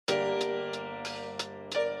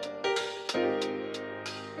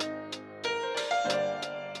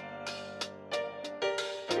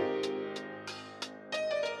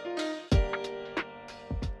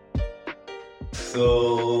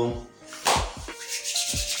So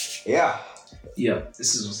yeah. Yeah,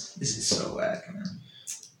 this is so whack, man.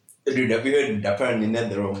 Dude, have you heard apparently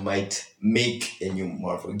NetherRealm might make a new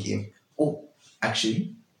Marvel game? Oh,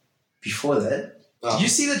 actually, before that, Ah. did you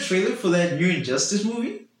see the trailer for that new Injustice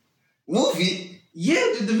movie? Movie?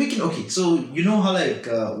 Yeah, dude, they're making. Okay, so you know how like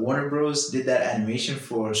Warner Bros did that animation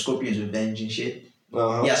for Scorpion's Revenge and shit.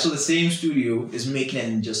 Uh-huh. Yeah, so the same studio is making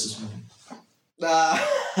an Injustice movie.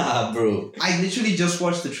 Bro. I literally just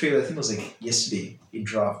watched the trailer. I think it was like yesterday. It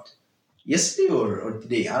dropped. Yesterday or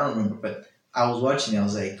today, I don't remember, but I was watching it, I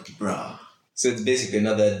was like, bruh. So it's basically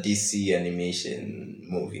another DC animation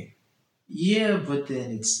movie. Yeah, but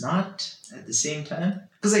then it's not at the same time.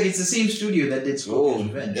 Because like it's the same studio that did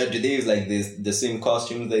Scorpion's Revenge. Do they use like the same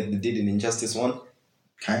costumes like they did in Injustice 1?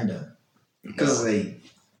 Kinda. Because like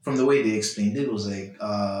from the way they explained it, was like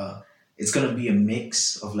it's gonna be a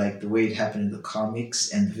mix of like the way it happened in the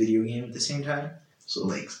comics and the video game at the same time. So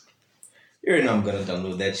like You already know I'm gonna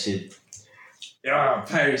download that shit. yeah,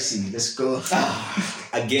 piracy, let's go.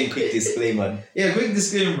 Again, quick disclaimer. Yeah, quick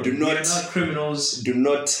disclaimer. Do We not- are not criminals. Do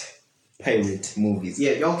not pirate movies.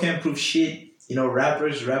 Yeah, y'all can't prove shit. You know,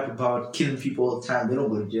 rappers rap about killing people all the time. They don't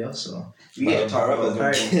go to jail, so we get to talk about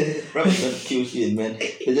piracy. Rappers don't kill shit, man.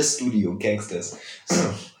 They're just studio gangsters.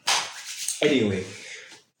 So, anyway,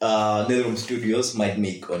 NetherRealm Studios might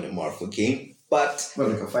make on a Marvel game, but What,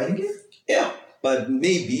 like a fighting game? yeah, but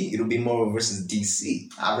maybe it'll be Marvel versus DC.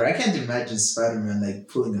 But I can't imagine Spider-Man like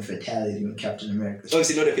pulling a fatality on Captain America.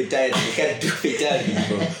 Obviously, not a fatality. You can't do fatality,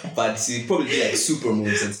 bro. But it'll probably be like super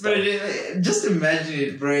moves and Bro, stuff. just imagine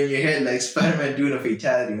it, bro, in your head, like Spider-Man doing a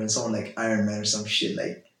fatality on someone like Iron Man or some shit.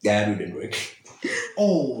 Like, That wouldn't work.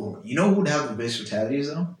 oh, you know who would have the best fatalities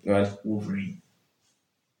though? Right? Wolverine.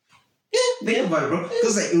 Think about it, bro.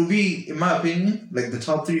 Because like it would be, in my opinion, like the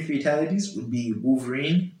top 3 fatalities would be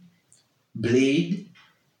Wolverine, Blade,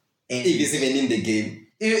 and If he's even in the game,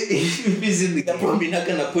 if he's in the they're probably not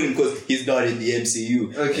gonna put him because he's not in the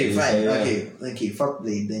MCU. Okay, So, fine. yeah. Okay, fuck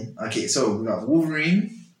Blade then. Okay, so we got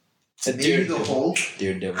Wolverine, maybe the Daredevil. Hulk.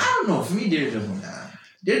 Daredevil. I don't know. For me, Daredevil, nah.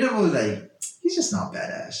 Daredevil, like, he's just not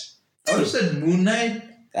badass. I would have said Moon Knight.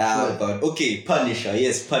 Ah, but okay, Punisher.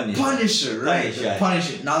 Yes, Punisher. Punisher, right? Punisher.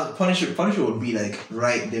 Punisher. Now, Punisher would be like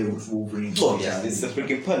right there with Wolverine. Oh yeah, this is a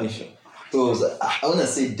freaking Punisher. So I wanna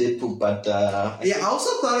say Deadpool, but Yeah, I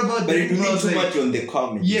also thought about but it Deadpool. I leans was too like, much on the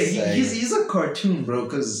comics. yeah, side. he's a cartoon, bro.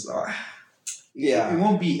 Because Yeah. it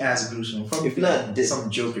won't be as gruesome. Probably If not, some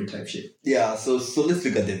Joker type shit. yeah. So let's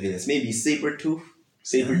look at the villains. Maybe Sabretooth.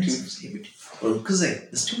 Because like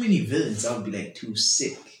there's too many villains. That would be like too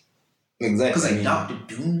sick. Exactly. Because like I mean, Doctor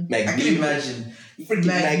Doom, I Magneto. can imagine freaking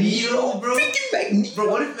Magneto, bro. Freaking Magneto.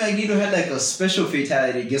 Bro, what if Magneto had like a special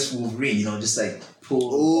fatality against Wolverine? You know, just like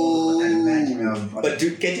pull all that magic out. of the But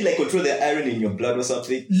dude, can't you like control the iron in your blood or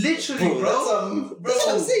something? literally, bro, That's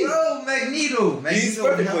what I'm saying. bro, Magneto. He's would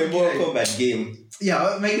perfect have for a to Mortal be like- Kombat game.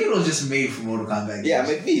 Yeah, Magneto's just made for Mortal Kombat. Yeah,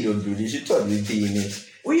 games. Magneto, dude. You should totally be in it.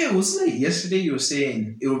 Oh yeah, it was like yesterday you were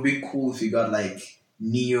saying it would be cool if you got like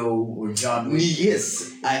Neo or John Wick.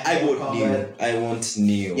 Yes, I want Neo. I want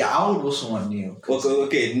Neo. Yeah, I would also want Neo. 'cause-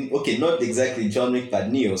 Okay, not exactly John Wick,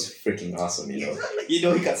 but Neo's freaking awesome, you know. You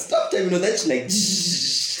know, he can stop time, you know, that's like,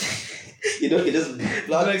 you know, he just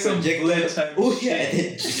block Like some blade type Oh, yeah, and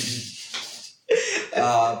then,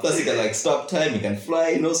 plus he can like stop time, he can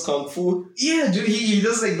fly, he knows Kung Fu. Yeah, dude, he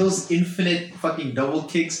does like those infinite fucking double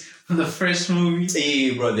kicks from the first movie.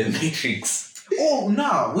 Hey, bro, the Matrix. Oh,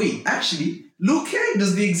 nah, wait, actually, Liu Kang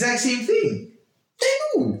does the exact same thing. I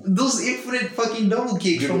know. Those infinite fucking double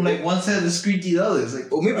kicks Dude, from like one side of the screen to the other. It's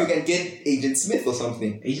like, Or maybe we can get Agent Smith or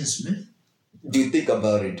something. Agent Smith? Dude, think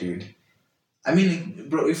about it, dude. I mean,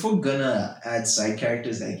 bro, if we're gonna add side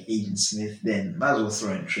characters like Agent Smith, then might as well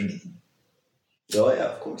throw in Trinity. Oh, yeah,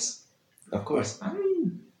 of course. Of course. I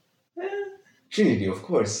mean, Trinity, of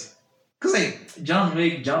course. because like John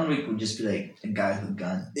Wick would just be like a guy with a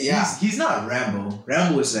gun. Yeah. He's not Rambo.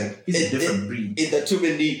 Rambo is like, he's a different breed. In the too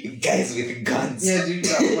many guys with guns. Yeah, dude,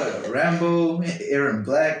 you got what? Rambo, Aaron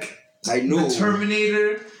Black, I know. the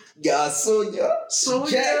Terminator, Yeah, Sonya,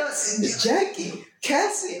 Sonya, Jackie,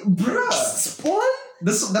 Cassie, bruh. Spawn.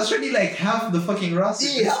 That's already like half the fucking roster.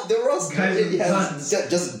 Yeah, the roster Guys with has guns.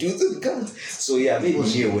 just dudes with guns. So yeah, maybe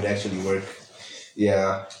Neo would actually work.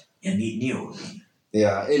 Yeah, Yeah, Neo.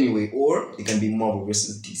 yeah. Anyway, or it can be Marvel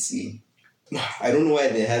versus DC. I don't know why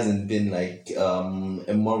there hasn't been like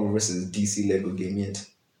a Marvel versus DC Lego game yet.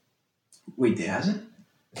 Wait, there hasn't?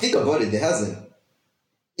 Think about it, there hasn't.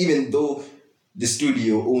 Even though the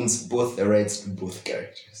studio owns both the rights to both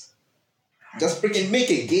characters. Just freaking make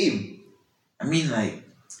a game. I mean, like,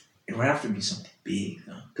 it would have to be something big,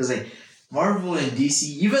 though. Because, like, Marvel and DC,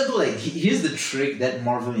 even though like here's the trick that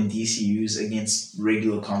Marvel and DC use against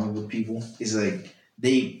regular comic book people is like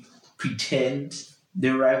they pretend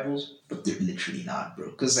they're rivals, but they're literally not, bro.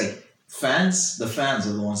 Because like the fans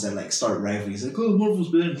are the ones that like start rivalries. Like, oh, Marvel's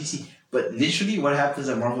better than DC. But literally, what happens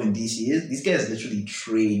at Marvel and DC is these guys literally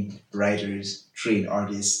trade writers, trade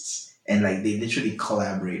artists, and like they literally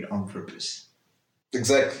collaborate on purpose.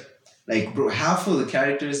 Exactly. Like, bro, half of the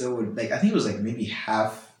characters that were like, I think it was like maybe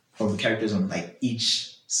half of the characters on like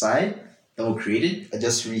each side that were created. I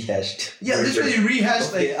just rehashed. Yeah, literally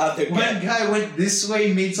rehashed. Okay, Like one guy went this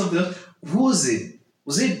way, made something else. Who was it?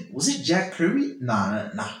 Was it Jack Kirby? Nah.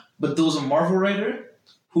 But there was a Marvel writer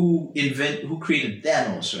who created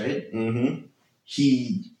Thanos, right? Mm-hmm.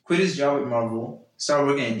 He quit his job at Marvel, started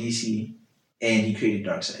working at DC, and he created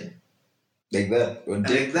Darkseid. Like that.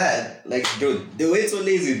 Like that. Like, dude, they were so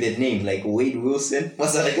lazy with their name. Like, Wade Wilson.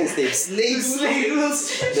 What's that guy's name? Slade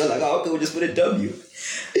Wilson. They're like, oh, okay, we'll just put a W.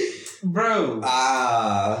 Bro.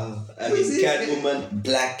 I mean, Catwoman,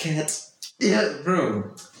 Black Cat. Yeah,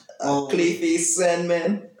 bro. Clayface,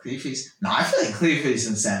 Sandman. Clayface? No, I feel like Clayface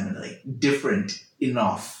and Sandman are like different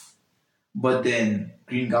enough. But then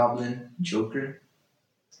Green Goblin, Joker.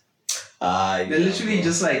 They're literally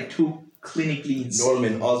just like two clinically insane.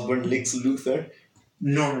 Norman Osborn, Lex Luthor.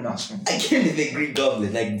 Norman Osborn. I can't even Green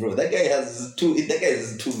Goblin. Like, bro, that guy has two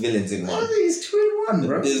villains in I one. think he's 2 in 1,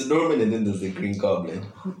 bro. There's Norman and then there's the Green Goblin.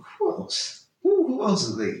 Who else? Who else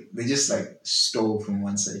is they just like stole from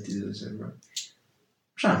one side to the other side, bro? I'm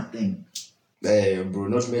trying to think. Hey, bro,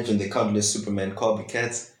 not to mention the countless Superman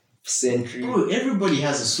copycats. Sentry. Bro, everybody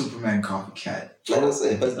has a Superman copycat. Like I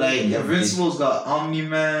said, Like Invincible's got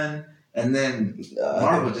Omni-Man, and then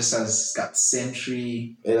Marvel just got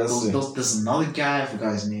Sentry. Yeah, There's another guy, I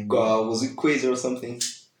forgot his name. Was it Quasar or something?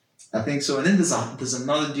 I think so. And then there's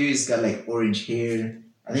another dude, he's got like orange hair.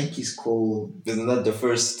 I think he's called... Isn't that the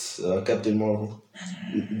first Captain Marvel?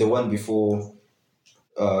 The one before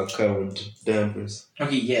Carol Danvers.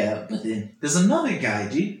 Okay, yeah, but then there's another guy,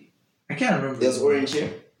 dude. I can't remember. There's orange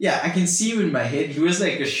hair? Yeah, I can see him in my head. He wears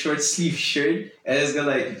like a short sleeve shirt and it's got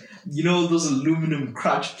like, you know, those aluminum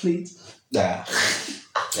crotch plates? Nah.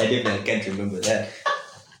 I can't remember that.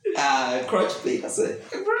 Crotch plate, that's it.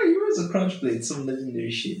 Bro, he wears a crotch plate, some legendary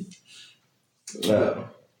shit. Wow.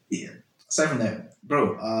 Yeah. Aside from that,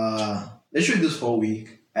 bro, literally this whole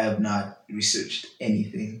week, I have not researched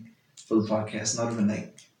anything for the podcast, not even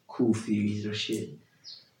like cool theories or shit.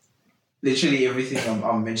 Literally everything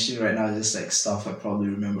I'm mentioning right now is just like stuff I probably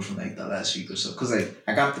remember from like the last week or so. Cause like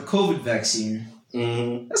I got the COVID vaccine.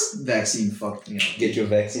 Mm-hmm. That's vaccine fucked me up. Get your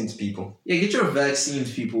vaccines, people. Yeah, get your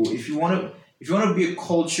vaccines, people. If you wanna be a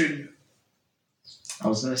cultured, I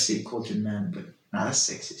was gonna say cultured man, but nah, that's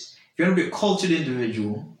sexist. If you wanna be a cultured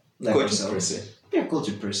individual, like Cultured person. be a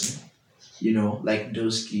cultured person. You know, like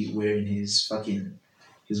Dosky wearing his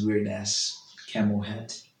weird ass camo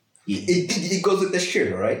hat. Yeah. It goes with the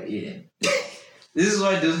shirt, right? Yeah. This is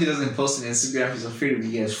why Dosky doesn't post on Instagram. He's afraid of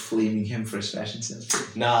you guys flaming him for his fashion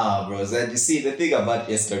sense. Nah, bro. You see, the thing about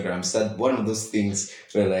Instagram is that one of those things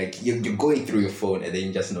where like you're going through your phone and then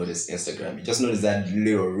you just notice Instagram. You just notice that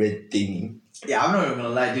little red thing. Yeah, I'm not even gonna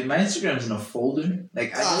lie, dude. My Instagram's in a folder.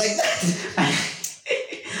 Like I like that.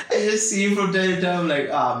 I just see it from time to time. Like,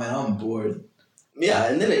 man, I'm bored.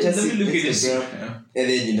 Yeah, and then I just let me look at this. Instagram, and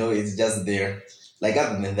then it's just there. Like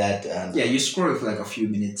other than that, yeah, you scroll for like a few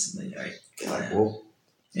minutes and then you're like, whoa.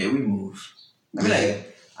 Yeah, we move. I mean,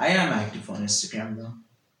 like, I am active on Instagram though.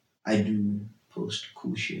 I do post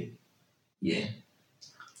cool shit. Yeah.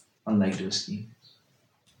 Unlike Dosky.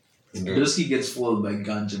 Dosky gets followed by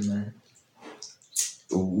Ganja, man.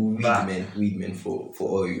 Weed man for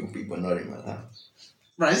all you people not in my life.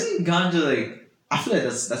 Right, isn't Ganja like... I feel like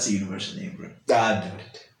that's a universal name, bro. Nah, doubt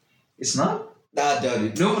it. It's not? Nah, doubt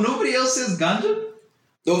it. No, nobody else says Ganja?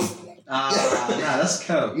 No. Nah, that's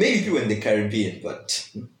cool. Maybe people in the Caribbean, but...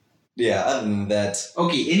 Yeah, other than that...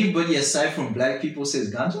 Okay, anybody aside from black people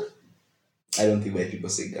says Ganja? I don't think white people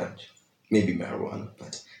say ganja. Maybe marijuana,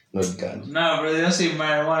 but not ganja. Nah, bro, they don't say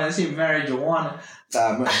marijuana, they say marijuana.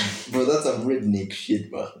 Bro, that's some redneck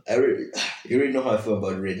shit, bro. You already know how I feel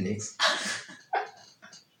about rednecks.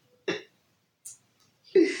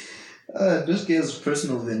 This guy's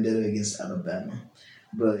personal vendetta against Alabama.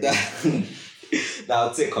 But now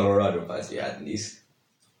I'd say Colorado, but yeah, at least.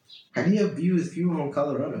 How do you have view with people from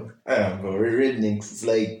Colorado? Bro, rednecks, it's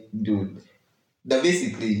like, dude, they're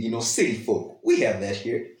basically, city folk. We have that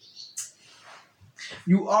here.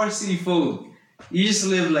 You are city folk. You just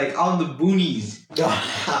live like on the boonies.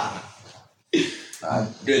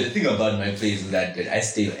 Dude, the thing about my place is that I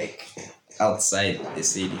stay like outside the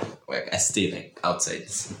city. Like I stay like outside the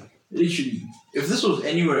city. Literally. If this was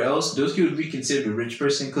anywhere else, those kids would be considered a rich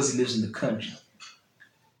person because he lives in the country.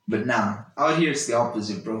 But nah, out here it's the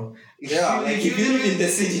opposite, bro. If you live in the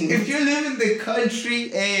city, if you live in the country,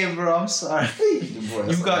 hey, bro, I'm sorry.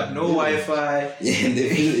 You've got no Wi-Fi. Yeah, in the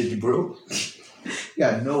village, bro. You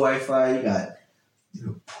got no Wi-Fi. You got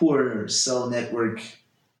poor cell network.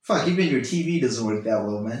 Fuck, even your TV doesn't work that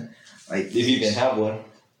well, man. Like, if you even have one.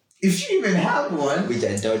 If you even have one. Which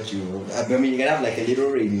I doubt you will. I mean, you can have like a little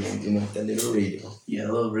radio, the little radio. Yeah,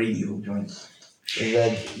 a little radio joint.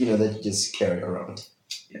 That, that you just carry around.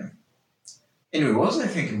 Yeah. Anyway, what was I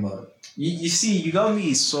thinking about? You see, you got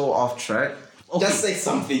me so off track. Okay. Just say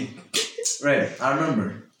something. Right, I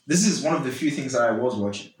remember. This is one of the few things that I was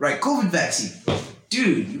watching. Right, COVID vaccine.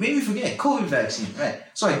 Dude, you made me forget. COVID vaccine. Right.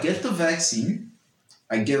 So I get the vaccine.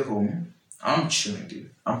 I get home. I'm chilling,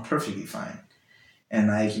 dude. I'm perfectly fine. And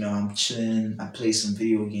I'm chilling. I play some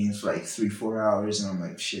video games for like 3-4 hours. And I'm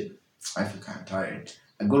like, shit, I feel kind of tired.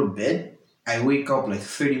 I go to bed. I wake up like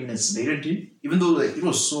 30 minutes later, dude. Even though like it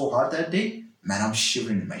was so hot that day, man, I'm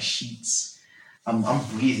shivering in my sheets. I'm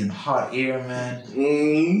breathing hot air, man.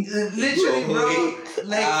 Literally, bro.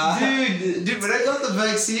 Like, dude, when I got the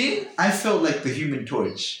vaccine, I felt like the Human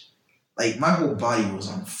Torch. Like, my whole body was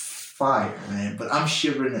on fire, man. But I'm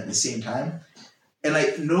shivering at the same time. And,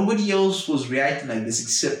 like, nobody else was reacting like this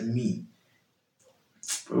except me.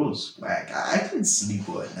 Bro, it was whack. I couldn't sleep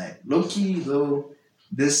well at night. Low-key, though,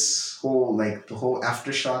 this whole, like, the whole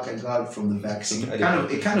aftershock I got from the vaccine,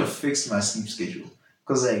 it kind of fixed my sleep schedule.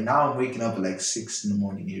 Because, like, now I'm waking up at, like, 6 in the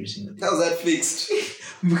morning every single day. How's that fixed?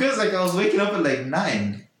 Because, like, I was waking up at, like,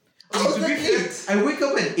 9. How's that fixed? I wake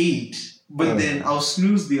up at 8, but then I'll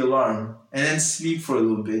snooze the alarm and then sleep for a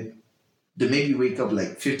little bit. Then maybe wake up,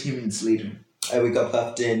 like, 15 minutes later. I wake up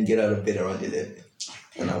half 10, get out of bed around 11.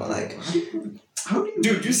 And I'm like... How do you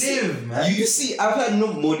Dude, you live, man? You see, I've had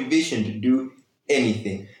no motivation to do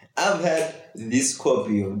anything. I've had this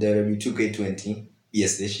copy of WWE 2K20.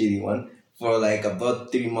 Yes, the shitty one. For like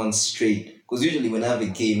about 3 months straight. Because usually when I have a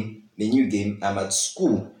new game, I'm at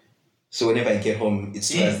school. So whenever I get home, it's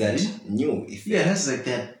still that new effect. Yeah, that's like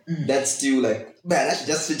that. That's still like, man, I should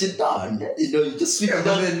just switch it down. You just switch it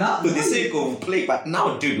down for the sake of play. But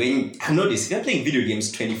now, dude, I notice if you're playing video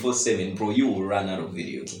games 24/7, bro, you will run out of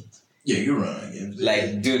video games. Yeah, you run out of games.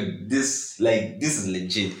 Like, dude, this is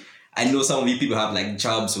legit. I know some of you people have like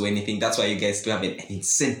jobs or anything. That's why you guys still have an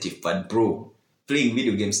incentive. But bro, playing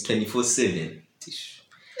video games 24/7.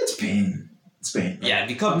 It's pain. It's pain. Yeah, it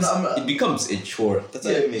becomes a chore. That's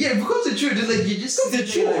what I mean. Yeah, it becomes a chore. It's like you just the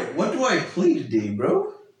chore. Like, what do I play today,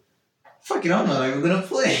 bro? Fucking, I'm not even gonna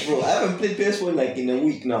play. Bro, I haven't played PS4 like in a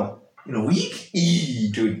week now. In a week?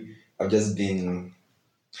 Dude, I've just been on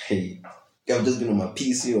my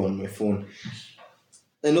PC or on my phone.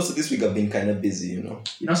 And also this week I've been kind of busy, You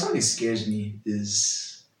know, something scares me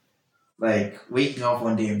is like waking up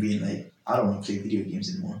one day and being like, I don't want to play video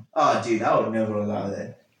games anymore. Oh, dude, I would never allow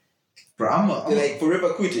that. Bro, I'm like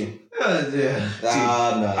forever quitting. Yeah.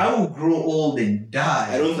 Nah. I will grow old and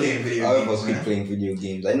die. I don't think I'll ever quit playing video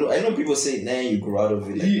games. I know people say, nah, you grow out of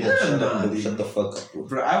it. Like, shut the fuck up, bro.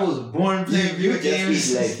 Bro, I was born playing video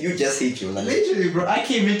games. You just hate your life. Literally, bro, I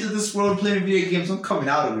came into this world playing video games. I'm coming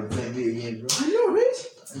out of it playing video games, bro. I know, right?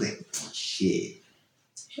 I'm like, shit.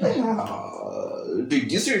 Dude,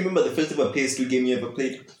 do you still remember the first ever PS2 game you ever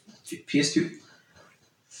played? PS2?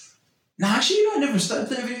 Nah, actually, I never started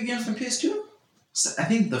playing video games on PS2. So I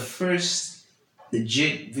think the first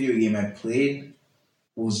legit video game I played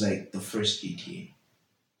was like the first GTA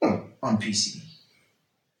on PC.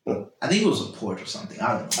 I think it was a port or something.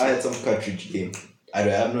 I don't know. I had some cartridge game. I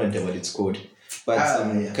have no idea what it's called. But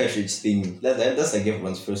cartridge thing. That's like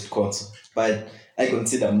everyone's first console. But I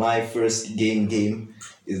consider my first game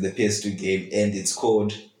is the PS2 game, and it's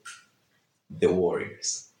called The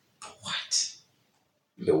Warriors. What?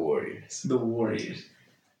 The Warriors. The Warriors.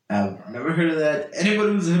 I've never heard of that.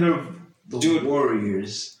 Anybody who's heard of the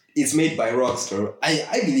Warriors? It's made by Rockstar.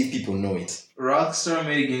 I believe people know it. Rockstar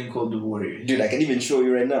made a game called The Warriors. Dude, I can even show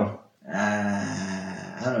you right now.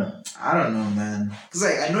 I don't know, man. Because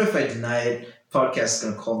I know if I deny it, podcast's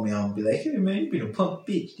gonna call me out and be like, hey man, you've been a punk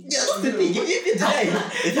bitch. Yeah, that's the thing. If you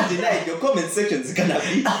deny it, your comment section is gonna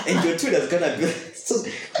be, and your Twitter's gonna be,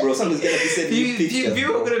 bro, someone's gonna be sending you pictures.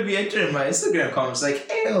 People are gonna be entering my Instagram comments like,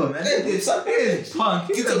 hey, man, it's punk.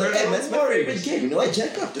 It's my favorite game. I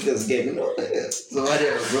jack up to this game. So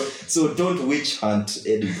whatever, bro. So don't witch hunt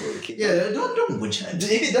anymore. Okay? Yeah, don't witch hunt. If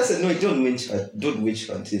he doesn't know it, don't witch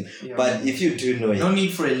hunt him. Yeah, but man, if you do know it, no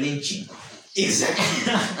need for a lynching. Exactly.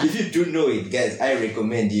 If you do know it, guys, I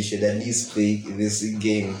recommend you should at least play this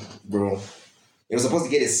game, bro. It was supposed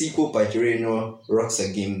to get a sequel, but you already know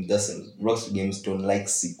Rockstar Games don't like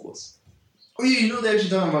sequels. Oh yeah, you know they're actually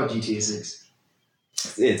talking about GTA 6.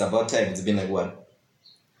 Yeah, it's about time. It's been like what?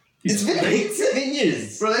 It's been like 7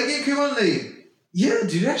 years. Bro, that game came on yeah,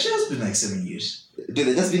 dude, it actually has been like 7 years. Dude,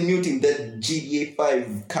 they just been milking that GTA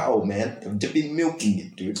 5 cow, man. They've just been milking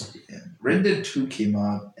it, dude. Yeah. Red Dead 2 came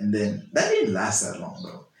out, and then that didn't last that long,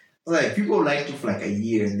 bro. Like, people liked it for like a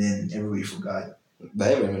year, and then everybody forgot.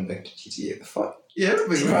 But everyone went back to GTA. The fuck? Yeah,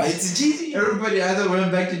 everybody. Right, it's GTA. Everybody either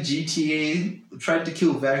went back to GTA, tried to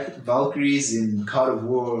kill Valkyries in God of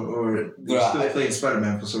War, or they're still playing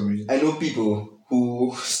Spider-Man for some reason. I know people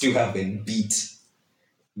who still haven't beat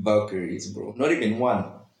Valkyries, bro. Not even one.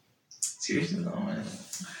 Seriously, no, man.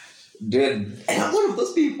 Dude, and I'm one of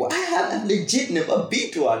those people. I have legit never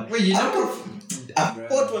beat one. Wait, you never? I've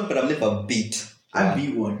fought one, but I've never beat. I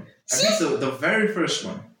beat one. I beat the very first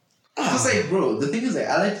one. Just like, bro, the thing is, like,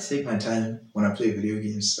 I like to take my time when I play video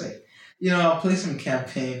games. Like, I'll play some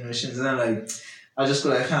campaign missions, and then, I'll just go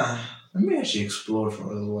like, let me actually explore for a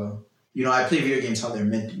little while. I play video games how they're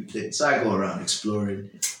meant to be played. So I go around exploring.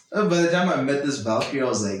 By the time I met this Valkyrie, I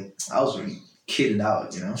was really kitted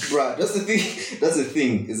out, Right, that's the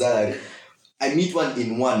thing, is that I meet one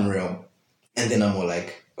in one realm, and then I'm all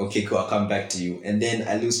like, okay, cool, I'll come back to you. And then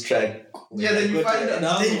I lose track. Yeah, then you find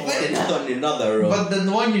another one. Another realm. But then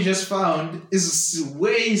the one you just found is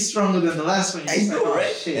way stronger than the last one. I know,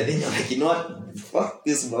 right? Shit. And then you're like, you know what? Fuck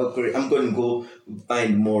this Valkyrie. I'm going to go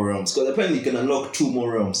find more realms. Because apparently you can unlock 2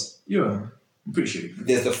 more realms. Yeah, I'm pretty sure.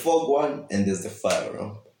 There's the fog one and there's the fire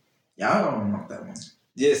realm. Yeah, I don't unlock that one.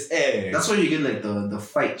 Yes, That's where you get like the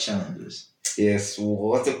fight challenges. Yes,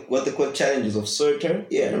 what the called challenges of Surtur?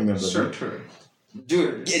 Yeah, I remember. Surtur.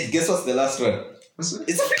 Dude, guess what's the last one? What's it?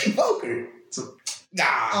 It's a freaking Valkyrie.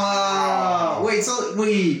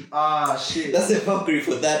 Shit. That's a Valkyrie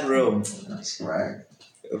for that realm. That's right.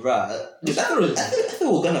 Right. I thought we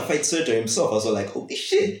were gonna fight Surtur himself. I was like, holy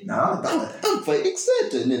shit. No, I'm fighting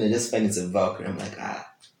Surtur. And then I just find it's a Valkyrie. I'm like,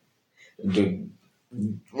 dude.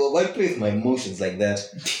 Well, why play with my emotions like that?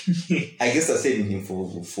 I guess I'm saving him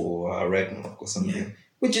for Ragnarok or something. Yeah.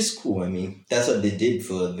 Which is cool. I mean, that's what they did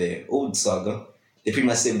for the old saga. They pretty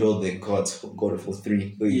much saved all the gods for God of War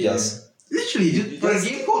 3. But literally, for a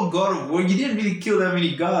game called God of War, you didn't really kill that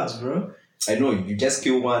many gods, bro. I know, you just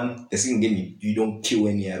kill one. The second game, you don't kill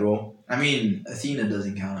any at all. I mean, Athena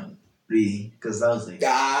doesn't count, really, because that was like...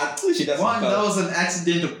 she doesn't one, count. That was an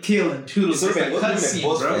accidental kill, and 2, it was like a cutscene,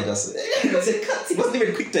 bro. It was a cutscene. It wasn't even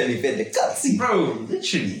a quick time event, a cutscene. Bro,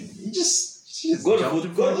 literally, you just God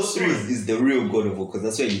of War 3 is the real God of War, because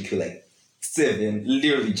that's where you kill like 7,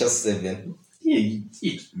 literally just 7. Yeah,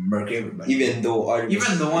 you murk everybody. Even the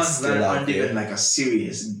ones that aren't even like a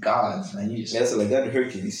serious god, man. You just... Yeah, so like that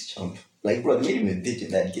Hercules chump. Like, bro, they made him a bitch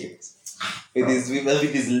in that game.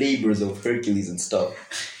 With his labors of Hercules and stuff.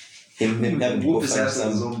 Him having to go find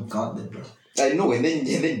his own gauntlet, bro. I know, and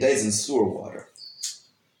then dies in sewer water.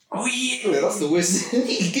 Oh yeah, that's the worst.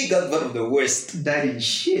 He got one of the worst. Died in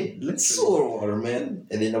shit. Sewer water, man.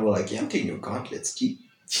 And then I was like, yeah, I'm taking your gauntlets, G.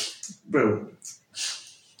 Bro.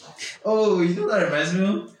 Oh, you know what that reminds me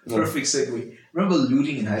of? No. Perfect segue. Remember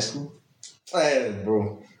looting in high school?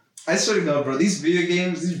 Bro. I swear to God, bro, these video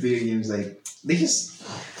games, like,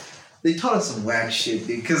 they taught us some whack shit,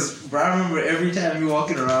 dude. Because, bro, I remember every time you're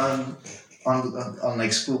walking around on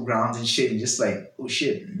like, school grounds and shit, and just like, oh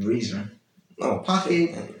shit, razor. Oh,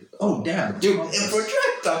 pocket. Oh, damn. Dude,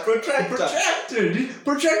 protractor, dude.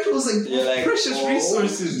 Protractor was like precious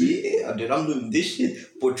resources, dude. Yeah, dude, I'm doing this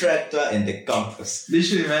shit. Protractor and the compass.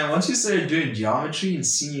 Literally, man, once you started doing geometry in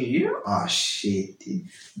senior year, oh shit, dude.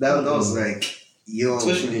 That was like, yo.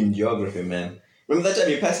 Especially in geography, man. Remember that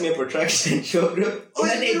time you passed me a protractor in geography? Oh,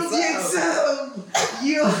 the exam!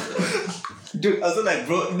 Yo. Dude, I was like,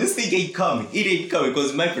 bro, this thing ain't coming. It ain't coming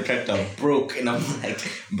because my protractor broke. And I'm like,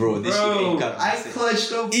 bro, this shit ain't coming. I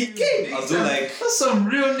clutched up. It came. I was like, that's some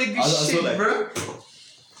real nigga shit, like, bro.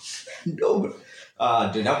 No, bro.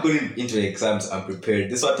 Dude, I'm going into the exams unprepared.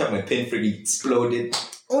 This one time my pen freaking exploded.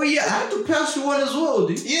 Oh, yeah, I had to pass you one as well,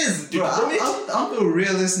 dude. Yes, dude. Bro, I'm the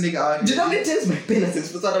realest nigga out here. Dude, how many times my pen has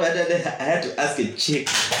exploded? I had to ask a chick.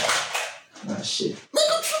 Ah, shit.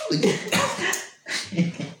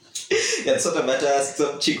 Yeah, sort of had to ask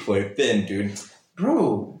some chick for a pen, dude.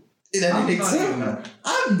 Bro, I'm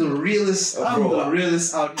the realest. I'm the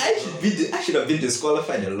realest out here. I should have been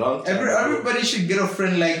disqualified a long time. Everybody should get a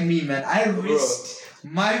friend like me, man. I risked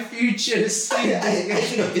my future. I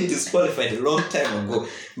should have been disqualified a long time ago.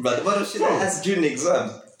 But what shit I asked during the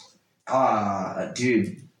exam?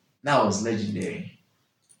 Dude, that was legendary.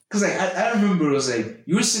 Cause like I remember it was like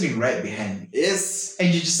you were sitting right behind me. Yes.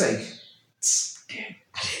 And you just like.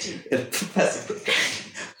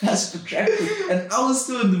 Passive attractive. And I was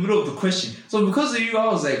still in the middle of the question. So because of you, I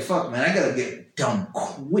was like, fuck, man, I gotta get it done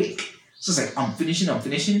quick. So it's like, I'm finishing.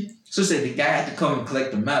 So it's like the guy had to come and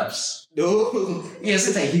collect the maps. No. Yeah, so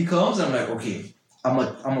it's like he comes, I'm like, okay, I'm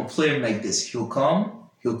gonna play him like this. He'll come,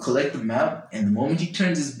 he'll collect the map, and the moment he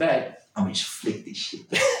turns his back, I'm gonna just flick this shit.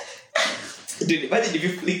 Dude, imagine if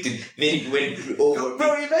you flicked it, then it went over.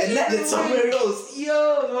 Bro, imagine and landed somewhere else.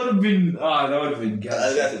 Yo, that would have been good.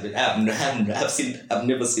 I've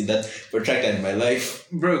never seen that protracted in my life.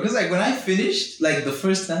 Bro, because like when I finished, like the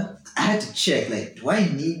first time, I had to check, like, do I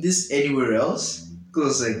need this anywhere else?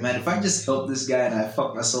 Because like, man, if I just help this guy and I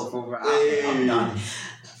fuck myself over, I'm done.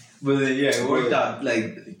 But then, yeah, it worked out.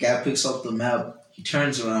 Like, the guy picks up the map, he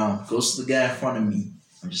turns around, goes to the guy in front of me.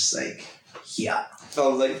 I'm just like, yeah. I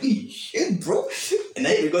was like, shit, bro. And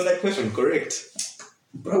I even got that question correct.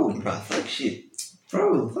 Bro, fuck shit.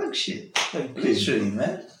 Bro, fuck shit. Like, literally,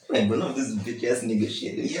 man. Like, but not this bitch ass nigga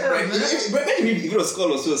shit. Yeah, right, man. Imagine if a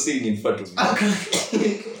scholar was still sitting in front of me.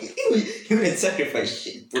 He would sacrifice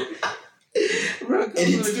shit, bro. Bro, and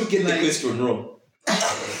he'd still get the question wrong.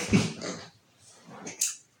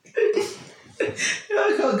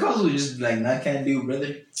 Carlos would just be like, nah, I can't do,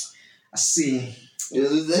 brother. I see.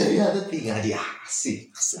 The other thing, I see.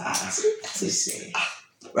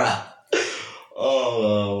 Right.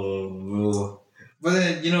 Oh, bro. But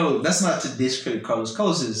then, you know, that's not to discredit Carlos.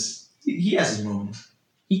 Carlos he has his moments.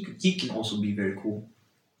 He can also be very cool.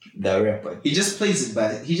 The rapper. He just plays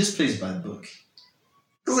by the book.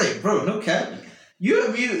 Cause like, bro, no cap. You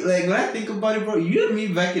and me, like when I think about it, bro, you and me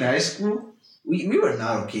back in high school, we were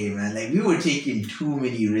not okay, man. Like we were taking too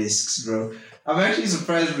many risks, bro. I'm actually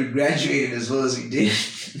surprised we graduated as well as we did.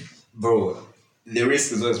 Bro, the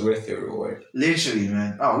risk is always worth the reward. Literally,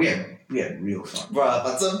 man. Oh, we had real fun. Bro,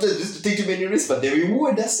 but sometimes just to take too many risks, but the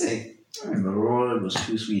reward, that's it. The reward was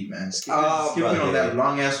too sweet, man. Skipping on that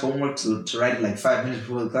long-ass homework to write it like 5 minutes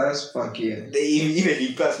before the class, fuck yeah. They even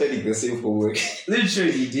in class learning the same homework.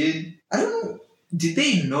 Literally did. I don't know. Did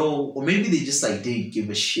they know, or maybe they just like didn't give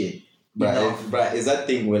a shit? Bro, is that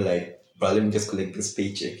thing where like, bro, let me just collect this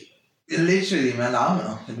paycheck. Literally, man, I don't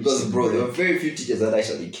know. Because, bro, there were very few teachers that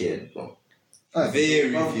actually cared, bro.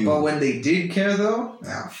 Very few. But when they did care, though,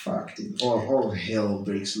 fuck, dude. All hell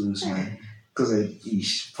breaks loose, man. Because, like,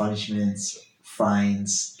 punishments,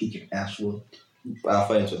 fines, kick your ass whooped.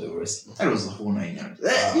 Fines were the worst. That was the whole 9 yards.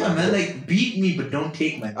 Yeah, man, like, beat me, but don't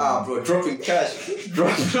take my money. Bro, dropping cash.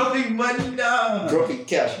 Dropping money, nah. Dropping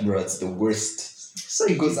cash, bro, it's the worst. So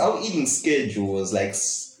because our eating schedule was, like,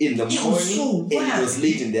 in the morning and it was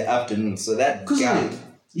late in the afternoon, so that gap.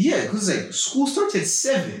 Because like school starts at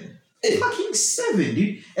 7. Fucking 7,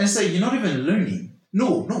 dude. And it's like you're not even learning.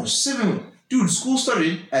 No, 7. Dude, school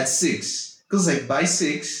started at 6. Because like by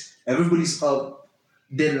 6, everybody's up.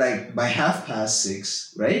 Then like by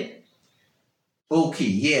 6:30, right? Okay,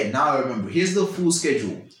 yeah, now I remember. Here's the full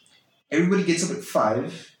schedule. Everybody gets up at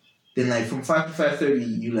 5. Then like from 5 to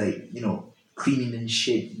 5:30, you like, you know, cleaning and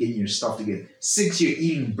shit, getting your stuff together. 6, you're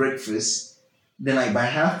eating breakfast. Then like by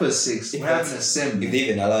 6:30, we're having an assembly. If they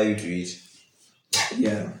even allow you to eat.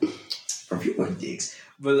 Yeah. For people are dicks.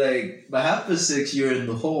 But like by 6:30, you're in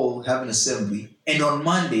the hall having assembly. And on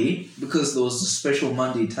Monday, because there was a special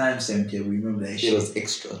Monday timestamp table, remember that shit? It was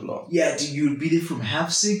extra long. Yeah, dude, you would be there from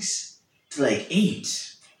 6:30 to like 8.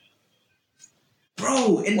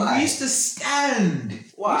 Bro, and we used to stand.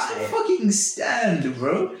 Why? We used to fucking stand,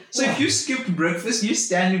 bro. So if you skipped breakfast, you're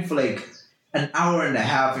standing for like an hour and a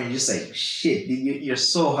half and you're just like, shit, you're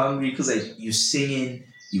so hungry because like you're singing,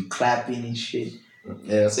 you clapping and shit.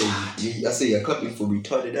 Yeah, I say you're clapping for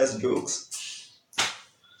retarded ass jokes.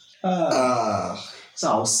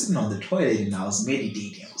 So I was sitting on the toilet and I was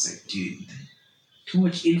meditating. I was like, dude, too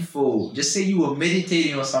much info. Just say you were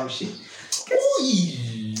meditating or some shit.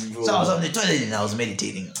 So I was on the toilet and I was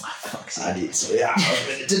meditating. I did. So yeah, I was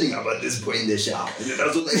meditating about this boy in the shower. And then I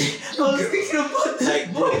was like, I was thinking about this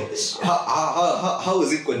like, bro, how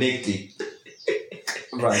is it connected?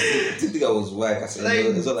 Right. I think I was whack. I said,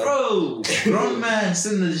 like, bro, grown man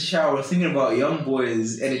sitting in the shower thinking about young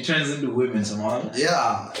boys and it turns into women somehow.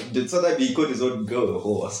 Yeah. So that he called his own girl a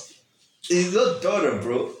horse. His own daughter,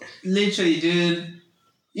 bro. Literally, dude.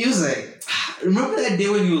 He was like, remember that day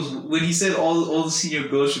when he said all the senior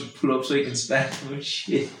girls should pull up so he can spank them and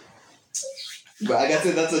shit? But I gotta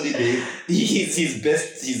say that's what he did. His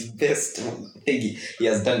best thing he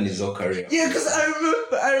has done in his whole career. Yeah, because I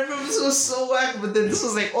remember this was so whack, but then this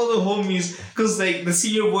was like all the homies, because like the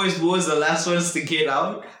senior boys were the last ones to get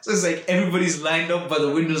out. So it's like everybody's lined up by the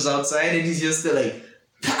windows outside and he's just there like,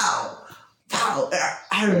 pow, pow. wow.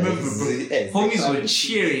 I remember, bro. Homies were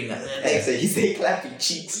cheering. He said clapping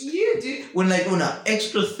cheeks. Yeah, dude. When an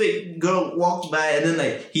extra thick girl walks by and then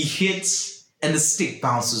like he hits and the stick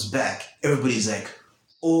bounces back, everybody's like,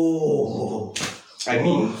 oh. I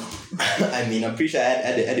mean, I'm pretty sure I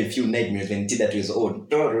had a few nightmares when he did that to his own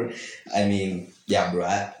daughter. I mean, yeah, bro.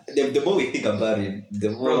 The more we think about it,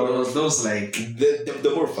 the more those like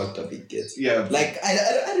the more fucked up it gets. Yeah, like I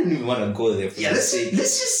don't even want to go there. For let's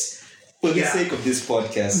just for the sake of this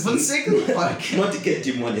podcast. For the sake of the podcast, not to get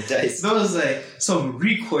demonetized. That was like some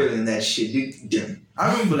recoiling that shit. Dude,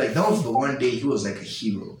 I remember like that was the one day he was like a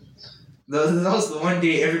hero. That was the one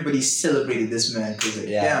day everybody celebrated this man because like,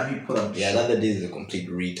 damn, he put up. Yeah, the other day is a complete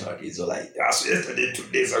retard. He's all like, that's yesterday,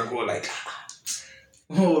 2 days ago, like.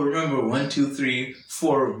 Oh, remember 1, 2, 3,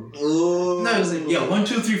 4. Oh. No, it was like 1,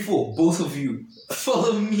 2, 3, 4. Both of you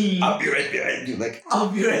follow me. I'll be right behind you. Like, I'll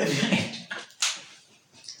be right behind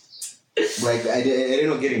you. Like I didn't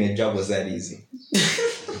know getting a job was that easy.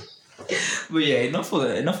 But yeah, enough of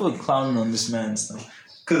the clowning on this man stuff.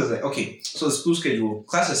 Because like, okay, so the school schedule,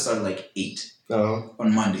 classes started like 8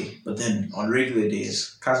 on Monday, but then on regular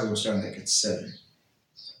days, classes were starting like at 7.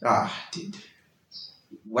 Dude.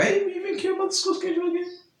 Why did we even care about the school schedule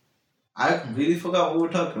again? I completely forgot what we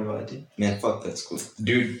were talking about, dude. Man, fuck that school.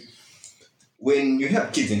 Dude, when you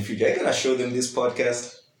have kids in the future, I gotta show them this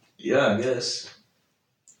podcast. Yeah, I guess.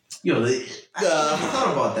 Yo, I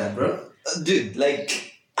thought about that, bro. Dude,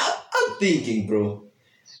 like, I'm thinking, bro,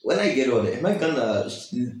 when I get older, am I gonna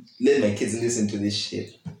let my kids listen to this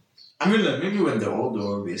shit? I mean, like, maybe when they're older,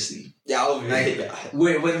 obviously. Yeah, obviously.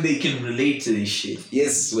 Like, when they can relate to this shit.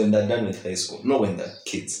 Yes, when they're done with high school. Not when they're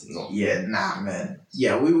kids, no. Yeah, nah, man.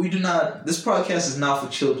 Yeah, we do not... This podcast is not for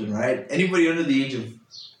children, right? Anybody under the age of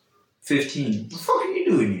 15. What the fuck are you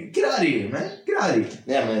doing here? Get out of here, man. Get out of here.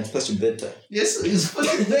 Yeah, man, it's past your bedtime. Yes, it's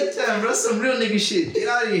fucking bedtime, bro. Some real nigga shit. Get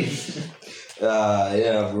out of here.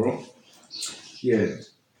 Yeah, bro. Yeah.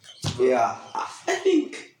 Yeah, I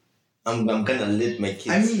think I'm gonna let my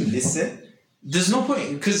kids listen. There's no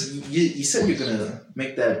point, because you said you're gonna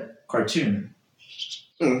make that cartoon.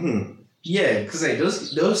 Mm-hmm. Yeah, because like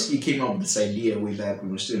those came up with this idea way back when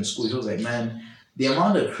we were still in school. He was like, man, the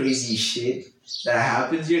amount of crazy shit that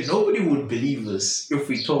happens here, nobody would believe us if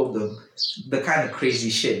we told them the kind of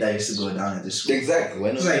crazy shit that used to go down at the school. Exactly.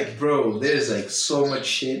 It's like, bro, there's like so much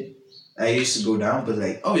shit that used to go down, but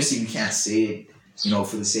like obviously we can't say it,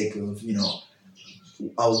 for the sake of,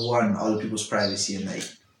 other people's privacy and like.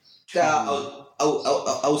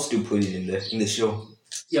 I'll still put it in the show.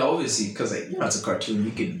 Yeah, obviously, because like it's a cartoon,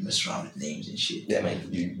 you can mess around with names and shit. Yeah, man,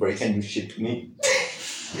 you can't do shit to me.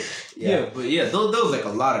 Yeah, but yeah, there was like a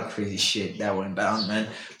lot of crazy shit that went down, man.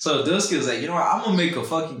 So Dusky was like, you know what, I'm gonna make a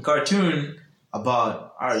fucking cartoon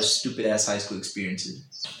about our stupid ass high school experiences.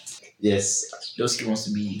 Yes, Dusky wants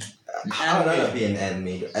to be. I want to be an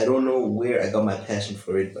animator. I don't know where I got my passion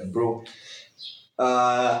for it, but bro,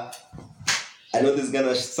 I know this is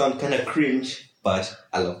gonna sound kind of cringe, but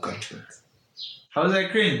I love cartoons. How is that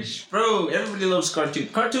cringe? Bro, everybody loves cartoons.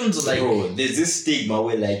 Cartoons are like... Bro, there's this stigma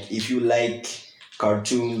where like, if you like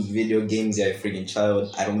cartoons, video games, you're a freaking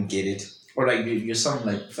child. I don't get it. Or like, you're some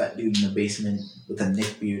like fat dude in the basement with a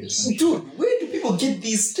neck beard or something. Dude, where do people get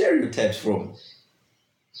these stereotypes from?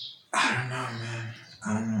 I don't know, man.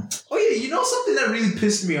 I don't know. Oh yeah, something that really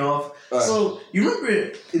pissed me off? So, you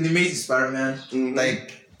remember in The Amazing Spider-Man,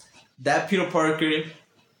 like... That Peter Parker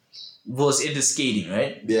was into skating,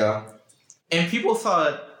 right? Yeah. And people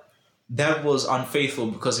thought that was unfaithful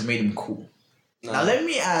because it made him cool. No. Now let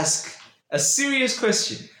me ask a serious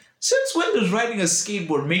question. Since when does riding a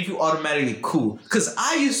skateboard make you automatically cool? Because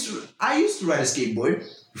I used to ride a skateboard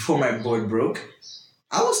before my board broke.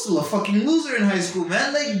 I was still a fucking loser in high school,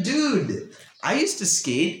 man. Like, dude, I used to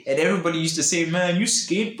skate and everybody used to say, man, you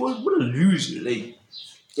skateboard? What a loser. Like...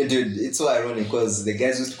 Yeah, dude, it's so ironic because the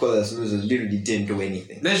guys used to call us losers literally didn't do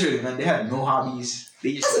anything. Literally, man, they had no hobbies.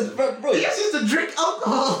 They just used to drink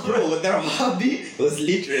alcohol. Bro, their hobby was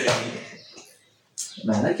literally...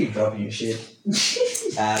 Man, I keep dropping your shit.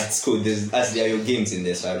 It's cool. There are your games in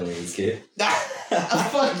there, so I don't really care.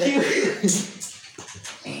 Fuck you.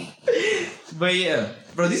 But yeah,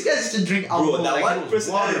 bro, these guys used to drink alcohol. Bro, that one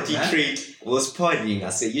personality trait was partying. I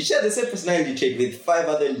said, you share the same personality trait with 5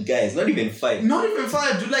 other guys. Not even 5. Not even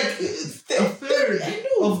 5, dude. Like a third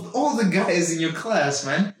of all the guys in your class,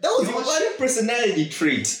 man. That was your one personality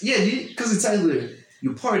trait. Yeah, because it's either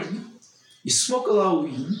you party, you smoke a lot of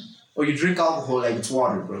weed, or you drink alcohol like it's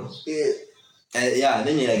water, bro. And yeah, and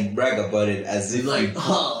then you like brag about it as if Like,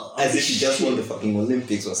 as if you just won the fucking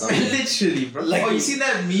Olympics or something. literally, bro. Like- Like, you seen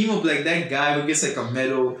that meme of like that guy who gets like a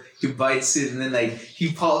medal, he bites it, and then like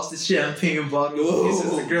he pops the champagne bottle, Oh.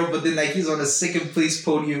 kisses the girl, but then like he's on a second place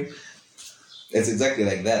podium. It's exactly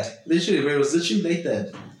like that. Literally, bro, it was literally like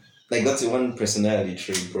that. Like that's your one personality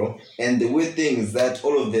trait, bro. And the weird thing is that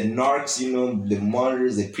all of the narcs, you know, the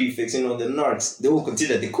monitors, the prefects, you know, the narcs, they will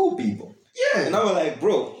consider the cool people. Yeah, And I was like,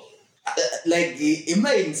 bro, like, am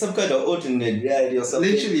I in some kind of alternate reality or something?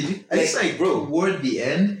 literally. And it's like, bro, toward the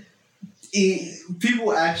end,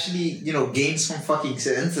 people actually, you know, gained some fucking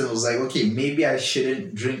sense and was like, okay, maybe I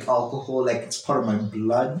shouldn't drink alcohol, like it's part of my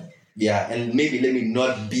blood. Yeah, and maybe let me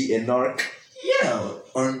not be a narc. Yeah,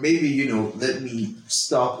 or maybe, you know, let me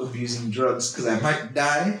stop abusing drugs because I might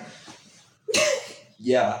die.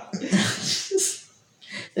 Yeah.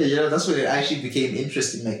 Yeah, you know, that's when it actually became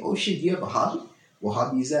interesting. Like, oh shit, you have a hobby? What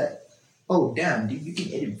hobby is that? Oh damn, dude, you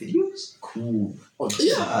can edit videos? Cool. Oh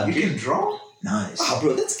Yeah, you dude. can draw? Nice. Ah,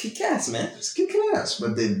 bro, that's kick ass, man. It's kick ass.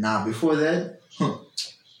 But then, before that,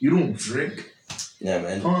 you don't drink, Yeah,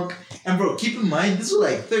 man. punk. And bro, keep in mind, this was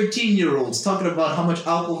like 13-year-olds talking about how much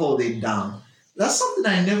alcohol they down. That's something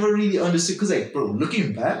I never really understood. Because, like, bro,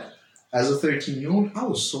 looking back, as a 13-year-old, I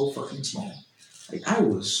was so fucking small. Like, I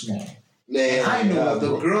was small. Man, I know yeah, the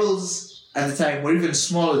bro. girls at the time were even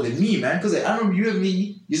smaller than me, man. Because like, I remember you and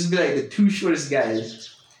me used to be like the two shortest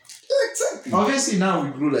guys. Exactly. Obviously, now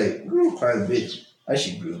we grew quite a bit.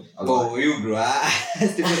 Actually, grew a lot. Oh, you, bro. I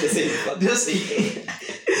still want to say fucking Just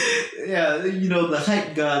yeah, you know, the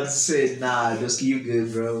height gods said, nah, just you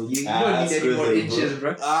good, bro. You don't need any more inches,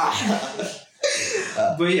 bro. Ah.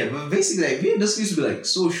 But yeah, but basically, like, we just used to be like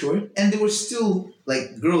so short, and there were still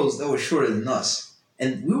like girls that were shorter than us,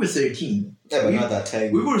 and we were 13. Yeah, but not that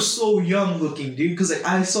time. We were so young looking, dude. Because like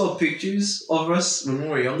I saw pictures of us when we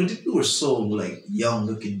were younger. Dude, we were so like young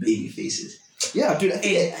looking baby faces. Yeah, dude.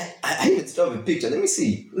 I even still have a picture. Let me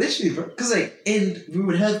see. Literally, bro. Because like, and we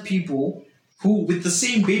would have people who, with the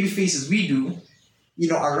same baby faces we do, you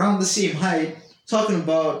know, around the same height, talking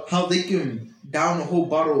about how they can down a whole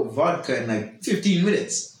bottle of vodka in like 15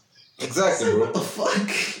 minutes. Exactly, Like, bro. what the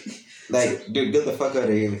fuck? Like, dude, get the fuck out of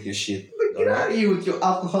here with your shit. Like, get out of here with your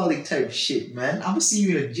alcoholic type shit, man. I'm gonna see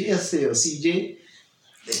you in a jail cell, CJ.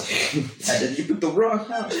 And then you picked the wrong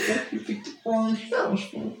house. You picked the wrong house,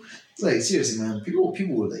 bro. It's like, seriously, man. People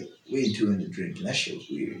were like way too into drinking. That shit was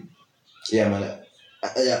weird. Yeah, man.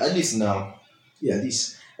 Yeah, at least now. Yeah, at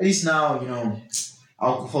least now, you know,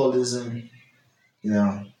 alcoholism, you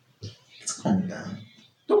know, it's calming down.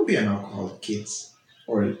 Don't be an alcoholic, kids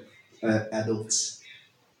or adults.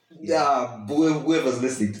 Yeah, whoever's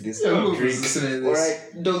listening to this, Yeah, don't whoever's drink. listening to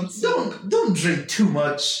this. Alright, Don't drink too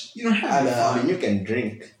much. You know, have I mean, fun. you can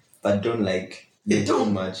drink, but don't like Yeah, too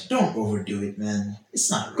much. Don't overdo it, man.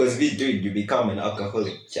 It's not right. Because if you do it, you become an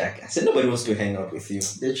alcoholic jackass, and nobody wants to hang out with you.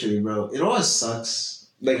 Literally, bro. It always sucks.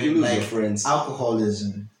 Like you lose Like, your friends.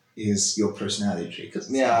 Alcoholism is your personality trait.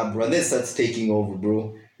 'Cause Yeah, bro. And then it starts taking over,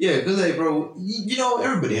 bro. yeah, because like, bro, you know,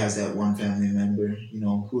 everybody has that one family member, you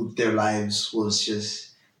know, who their lives was just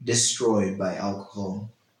destroyed by alcohol.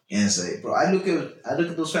 And it's like, bro, I look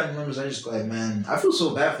at those family members, I just go like, man, I feel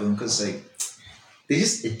so bad for them because like they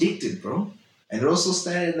just addicted, bro. And it also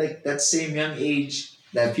started like that same young age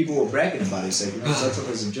that people were bragging about. It's like, you know, it starts off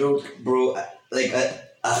as a joke. Bro, like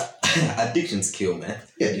addictions kill, man.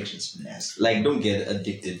 Yeah, addiction's nasty. Like, don't get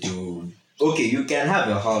addicted to. Okay, you can have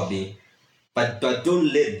a hobby, but don't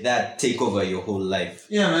let that take over your whole life.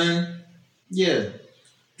 Yeah, man. Yeah.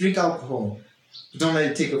 Drink alcohol. Don't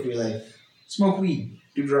let it take over your life. Smoke weed.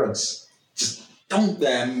 Do drugs. Just don't.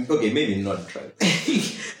 Okay, maybe not drugs.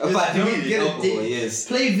 But don't really get alcohol, addicted. yes.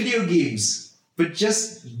 Play video games, but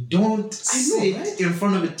just don't sit right? in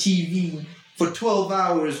front of a TV for 12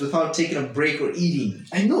 hours without taking a break or eating.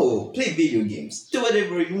 I know. Play video games. Do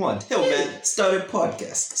whatever you want. Hell, man, start a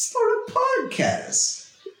podcast. Start a podcast.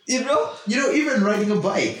 You know? You know, even riding a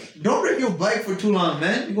bike. Don't ride your bike for too long,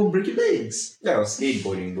 man. You're gonna break your legs. Yeah, or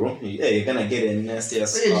skateboarding, bro. Yeah, you're gonna get a nasty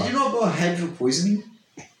ass. Hey, did you know about hydropoisoning?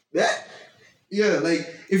 that? Yeah, like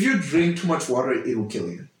if you drink too much water, it will kill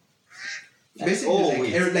you. Basically,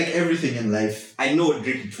 Always. like everything in life. I know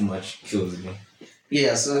drinking too much kills me.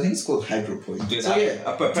 Yeah, so I think it's called hydropoisoning. Dude, So yeah, drink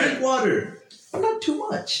apparently, water, but not too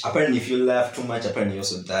much. if you laugh too much, apparently you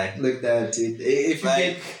also die. Like that, dude. If you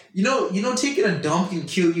Like- get, you know, taking a dump can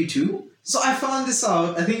kill you too. So I found this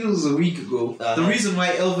out. I think it was a week ago. Uh-huh. The reason why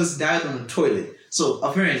Elvis died on the toilet. So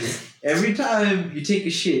apparently, every time you take a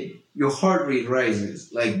shit, your heart rate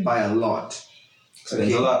rises like by a lot. So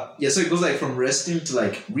there's a lot. Yeah, so it goes like from resting to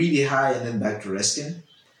like really high and then back to resting.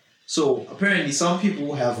 So apparently some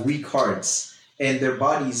people have weak hearts and their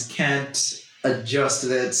bodies can't adjust to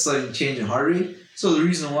that sudden change in heart rate. So the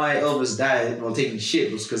reason why Elvis died while taking a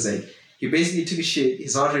shit was because like he basically took a shit,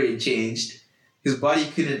 his heart rate changed, his body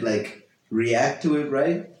couldn't like react to it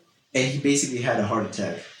right, and he basically had a heart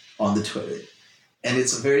attack on the toilet. And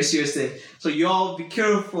it's a very serious thing. So y'all be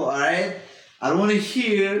careful, alright? I don't want to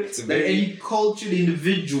hear that any cultured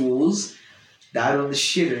individuals died on the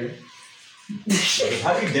shitter.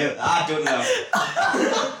 How do you do? I don't know.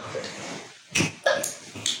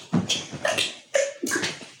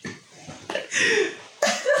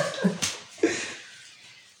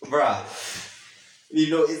 Bruh, you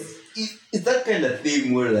know, it's that kind of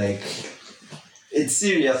thing where like it's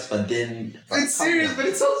serious, but then it's serious, but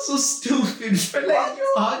it's also stupid. But like,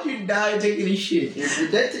 how do you die taking a shit?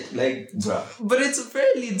 That's like, bruh. But it's a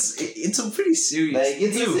pretty serious. Like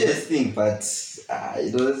it's a serious thing, but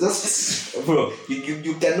you know, it's just bro.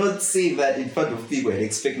 You cannot say that in front of people and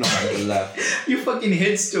expect no one to laugh. You fucking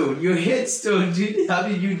headstone. Your headstone, dude. How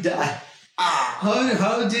did you die?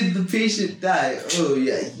 How did the patient die? Oh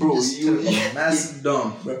yeah, bro, you took a massive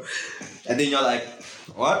dump, bro. And then you're like,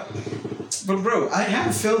 what? But bro, I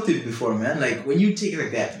have felt it before, man. Like when you take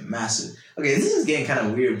like that massive. Okay, this is getting kind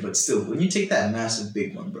of weird, but still, when you take that massive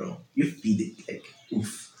big one, bro, you feed it like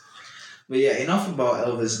oof. But yeah, enough about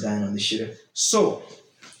Elvis dying on the shitter. So,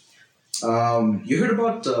 you heard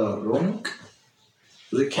about Roanoke?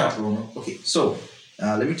 Was it Camp Roanoke? Okay, so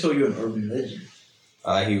let me tell you an urban legend.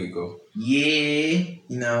 Here we go. Yeah,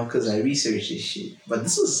 you know, because I researched this shit. But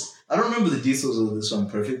this was, I don't remember the details of this one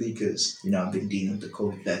perfectly because, you know, I've been dealing with the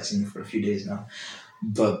COVID vaccine for a few days now.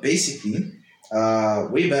 But basically,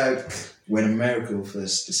 way back when America was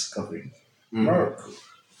first discovered, America,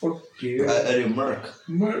 fuck you. America,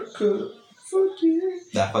 fuck you.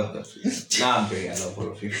 Nah, fuck that. Nah, I'm very, I love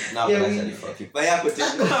all of you. Nah, Yeah, I'm actually fuck you. But yeah,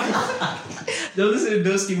 continue. Now listen to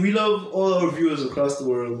Dusty, we love all our viewers across the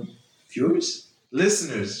world. Viewers?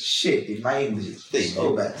 Listeners, shit, my English is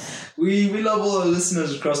so bad. We love all our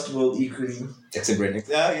listeners across the world equally. Except Brandon.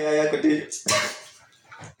 Yeah, continue. Dude,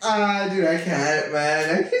 I can't, man.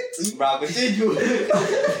 I can't. Bro, continue.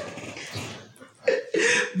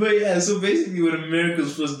 But yeah, so basically when America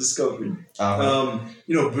was first discovered,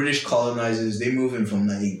 you know, British colonizers, they move in from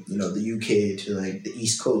like, you know, the UK to like the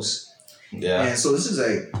East Coast. Yeah. And so this is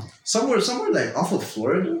like somewhere like off of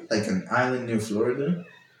Florida, like an island near Florida.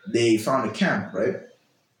 They found a camp, right?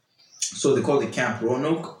 So they called it Camp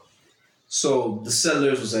Roanoke. So the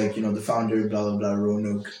settlers was like, you know, the founder, blah, blah, blah,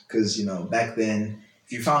 Roanoke. Because, you know, back then,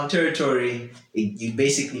 if you found territory, you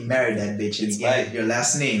basically married that bitch and you get your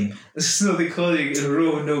last name. So they called it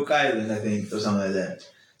Roanoke Island, I think, or something like that.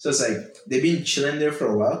 So it's like, they've been chilling there for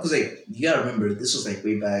a while. Because, like, you gotta remember, this was like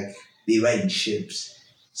way back, they ride in ships.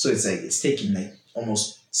 So it's like, it's taking like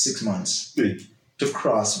almost 6 months to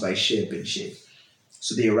cross by ship and shit.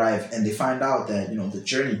 So they arrive and they find out that, you know, the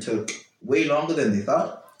journey took way longer than they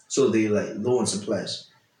thought. So they like low on supplies.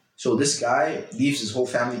 So this guy leaves his whole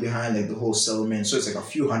family behind, like the whole settlement. So it's like a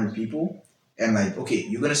few hundred people. And like, okay,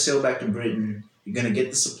 you're going to sail back to Britain. You're going to get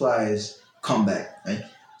the supplies, come back, right?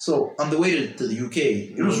 So on the way to the UK,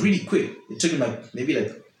 it was really quick. It took him like maybe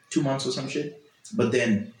like 2 months or some shit. But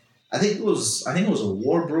then I think it was a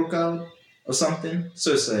war broke out or something.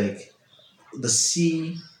 So it's like the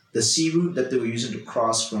sea route that they were using to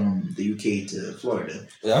cross from the UK to Florida.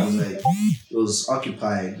 Yeah. It was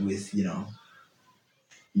occupied with, you know,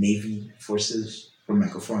 Navy forces from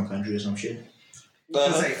like a foreign country or some shit.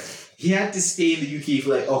 It's like he had to stay in the UK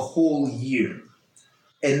for like a whole year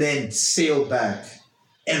and then sail back.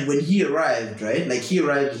 And when he arrived, right, like he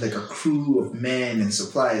arrived with like a crew of men and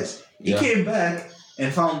supplies. He came back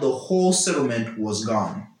and found the whole settlement was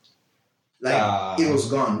gone. Like it was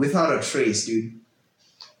gone without a trace, dude.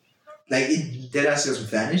 Like it dead ass just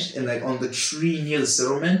vanished, and like on the tree near the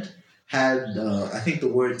settlement had I think the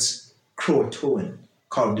words Croatoan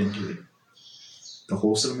carved into it. The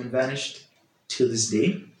whole settlement vanished. Till this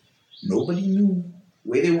day, nobody knew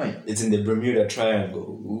where they went. It's in the Bermuda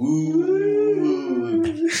Triangle. Ooh.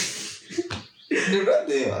 Dude, right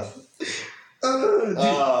there.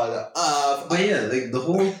 But yeah, like the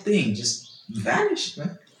whole thing just vanished,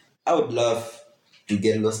 man. I would love to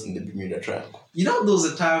get lost in the Bermuda Triangle. You know, there was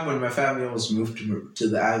a time when my family almost moved to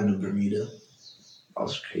the island of Bermuda. That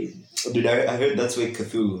was crazy. Dude, I heard that's where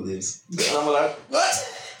Cthulhu lives. And I'm like,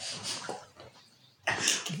 what?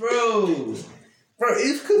 Bro,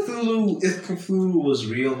 if Cthulhu was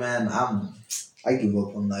real, man, I give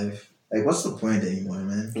up on life. Like, what's the point anymore,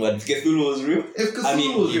 man? What, if Cthulhu was real? If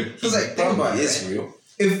Cthulhu was real, because like, think about it, is real.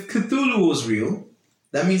 If Cthulhu was real,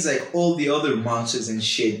 that means like all the other monsters and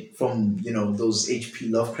shit from, you know, those H.P.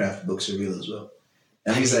 Lovecraft books are real as well.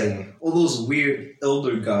 And he's like, all those weird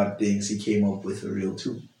elder god things he came up with are real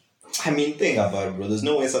too. I mean, think about it, bro. There's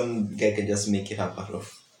no way some guy can just make it up out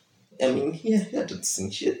of. I mean, yeah, that doesn't sing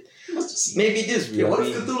shit. Maybe it is real. Yeah, what I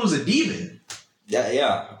if mean, Cthulhu's a demon?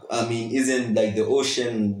 yeah. I mean, isn't like the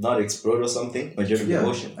ocean not explored or something? Majority of the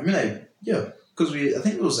ocean. I mean, like, yeah, because I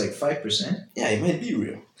think it was like 5%. Yeah, it might be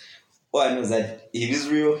real. All I know is that if it's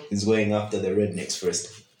real, he's going after the rednecks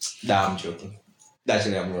first. Nah, I'm joking.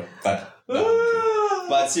 Actually, I'm wrong.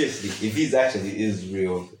 But seriously, if he's actually is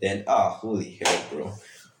real, then holy hell, bro.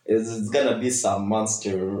 It's gonna be some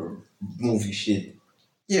monster movie shit.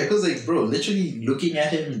 Yeah, because like, bro, literally looking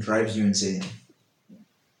at him drives you insane.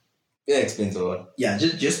 Yeah, explains a lot. Yeah,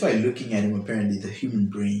 just by looking at him, apparently the human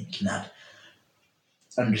brain cannot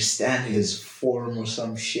understand his form or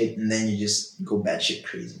some shit, and then you just go batshit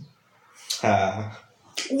crazy.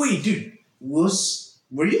 Wait, dude,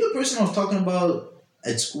 were you the person I was talking about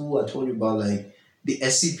at school? I told you about like the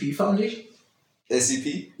SCP Foundation.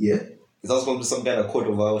 SCP? Yeah. It's also supposed to be some kind of court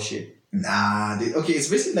of our shit. Nah, dude, okay, it's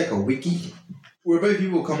basically like a wiki whereby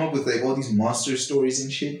people come up with like all these monster stories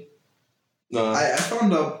and shit. I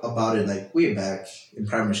found out about it like way back in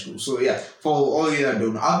primary school. So yeah, for all you that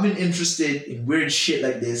don't know, I've been interested in weird shit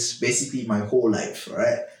like this basically my whole life,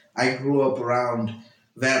 alright? I grew up around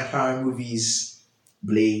vampire movies,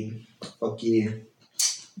 Blade, fuck yeah.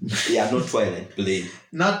 Yeah, not Twilight, Blade.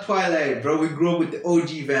 Not Twilight, bro. We grew up with the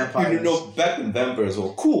OG vampires. You know, back when vampires were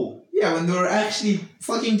cool. Yeah, when they were actually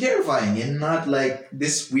fucking terrifying and not like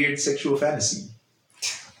this weird sexual fantasy.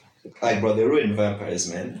 Like, bro, they ruined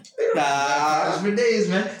vampires, man. Vampires for days,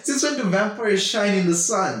 man. Since when do vampires shine in the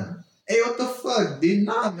sun? Hey, what the fuck, dude?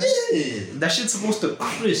 Nah, man. That shit's supposed to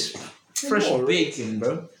crisp. Fresh bacon,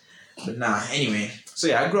 bro. But nah, anyway. So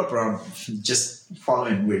yeah, I grew up around just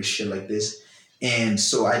following weird shit like this. And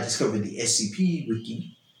so I discovered the SCP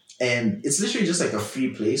wiki. And it's literally just like a free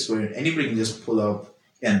place where anybody can just pull up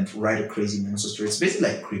and write a crazy monster story. It's basically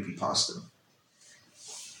like creepypasta.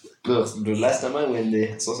 Look, the last time I went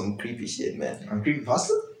there, I saw some creepy shit, man. On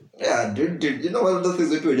creepypasta? Yeah, dude, you know one of those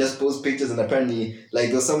things where people just post pictures and apparently,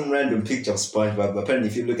 like, there's some random picture of SpongeBob, but apparently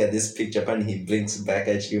if you look at this picture, apparently he blinks back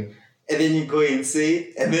at you, and then you go and say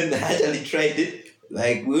it, and then I actually tried it.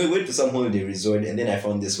 Like, we went to some holiday resort, and then I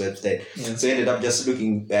found this website. Yeah. So I ended up just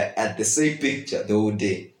looking at the same picture the whole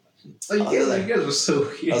day. Oh, you guys were so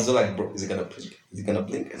weird. I was like, bro, is it gonna blink? Is it gonna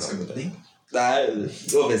blink? It's gonna blink?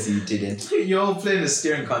 Obviously you didn't. You're all playing a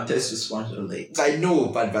staring contest with SpongeBob Lake. I know,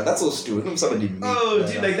 but that's so stupid. Somebody made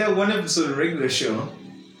dude, like that one episode of Regular Show.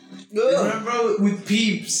 Remember with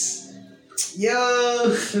Peeps?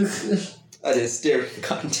 Yo! At a staring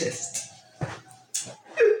contest.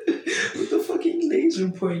 With the fucking laser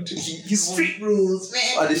pointer. Street rules,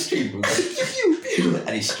 man. Oh, the street rules.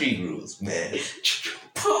 And the street rules, man.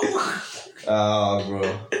 Oh,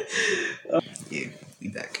 bro. Yeah, be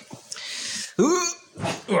back.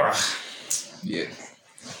 Yeah.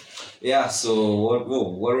 Yeah, so what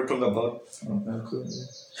we're talking about?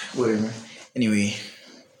 Whatever. Anyway.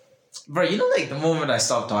 Bro, you know, like the moment I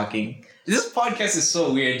stop talking, this podcast is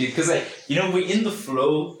so weird, dude, because like, you know, we're in the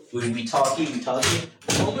flow, we talking.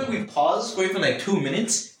 The moment we pause, going for like 2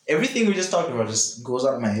 minutes, everything we just talked about just goes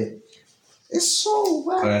out of my head. It's so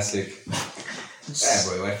bad. Classic. Yeah,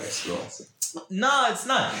 bro, Wi-Fi's slow. Nah, it's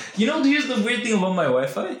not. You know, here's the weird thing about my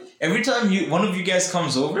Wi-Fi. Every time one of you guys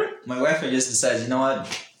comes over, my Wi-Fi just decides, you know what?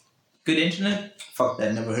 Good internet? Fuck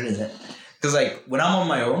that, never heard of that. Because like, when I'm on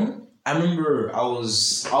my own, I remember I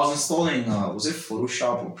was installing, was it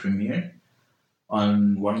Photoshop or Premiere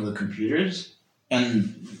on one of the computers?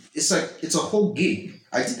 And it's like, it's a whole gig.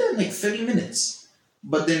 I did that in like 30 minutes.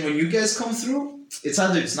 But then when you guys come through, it's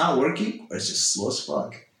either it's not working or it's just slow as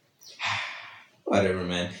fuck. Whatever,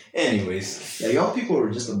 man. Anyways. Yeah, y'all people were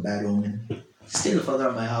just a bad omen. Stay the fuck out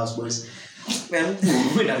of my house, boys. Man,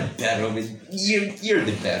 we're not a bad omen. You're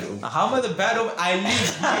the bad omen. How am I the bad omen? I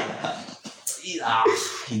live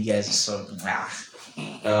here. You guys are so...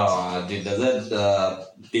 Oh, dude, does that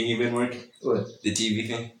thing even work? What? The TV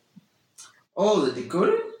thing? Oh, the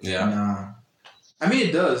decoder? Yeah. Nah. I mean,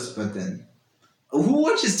 it does, but then... Who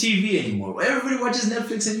watches TV anymore? Everybody watches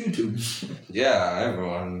Netflix and YouTube. Yeah,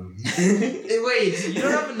 everyone. Hey, wait, you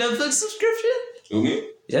don't have a Netflix subscription? Who, me?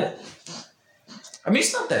 Yeah. I mean,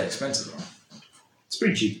 it's not that expensive, though. It's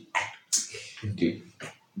pretty cheap. Dude,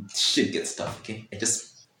 shit gets tough, okay?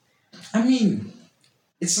 I mean,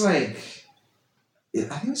 it's like...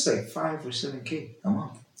 I think it's like 5 or 7K a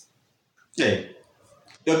month. Yeah.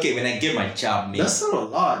 Okay, when I get my job, man. That's not a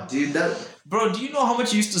lot, dude. Bro, do you know how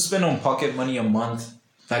much you used to spend on pocket money a month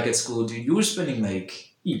back at school, dude? You were spending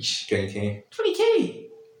like each 20K. 20K.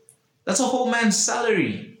 That's a whole man's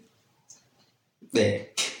salary. There.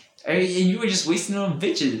 And you were just wasting on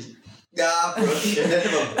bitches. Yeah, bro.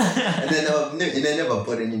 And I never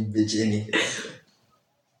put any bitch in it.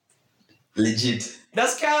 Legit.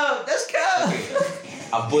 That's cow.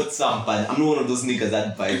 I bought some, but I'm not one of those niggas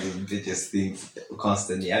that buys those bitches things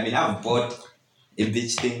constantly. I mean, I've bought a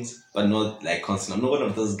bitch things, but not like constantly. I'm not one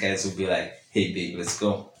of those guys who'll be like, hey, babe, let's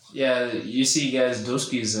go. Yeah, you see, guys,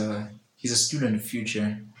 Doski is he's a student of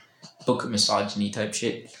future, book of misogyny type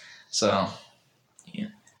shit. So, yeah.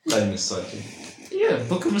 Like misogyny. Yeah,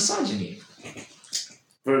 book of misogyny.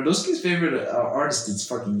 Bro, Doski's favorite artist is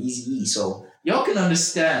fucking Eazy-E, so y'all can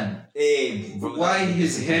understand Hey, bro. why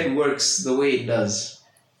his head works the way it does.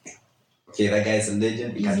 Okay, that guy's a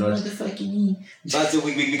legend. We cannot, motherfucking but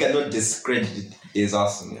we cannot discredit his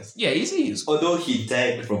awesomeness. Yeah, Eazy-E is. Although he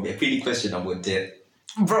died from a pretty questionable death.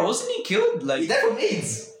 Bro, wasn't he killed? He Like, died from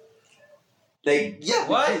AIDS. Like, yeah.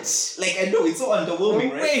 what? Like, I know, it's so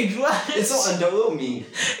underwhelming, right? Wait, what? It's so underwhelming.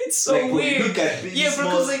 It's so Like, when you weird. look at Biggie Yeah, bro,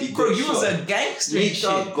 Smalls, because he bro, got he was shot. a gangster and Nate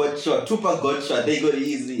Dogg shit. got shot. Tupac got shot. They got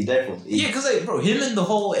easy. He died from AIDS. Yeah, because like, bro, him and the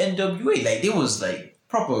whole NWA, like, they was like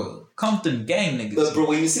proper Compton gang niggas. But bro,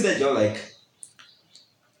 when you see that, you're like,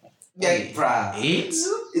 Wait, bruh. AIDS?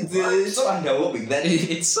 It's so underwhelming that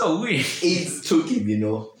It's so weird. AIDS took him, you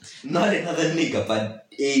know. Not another nigga, but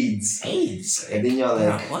AIDS. AIDS. And then you're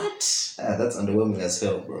like, What? that's underwhelming as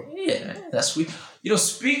hell, bro. Yeah, that's weird. You know,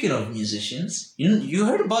 speaking of musicians, you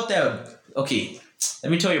heard about that? Okay,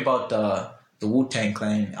 let me tell you about the Wu-Tang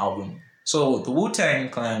Clan album. So the Wu-Tang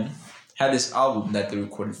Clan had this album that they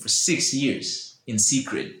recorded for 6 years in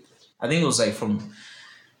secret. I think it was like from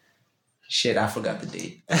shit, I forgot the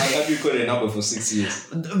date. How have you recorded an album for 6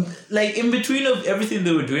 years? Like in between of everything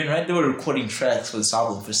they were doing, right? They were recording tracks for this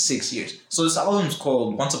album for 6 years. So this album is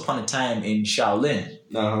called Once Upon a Time in Shaolin.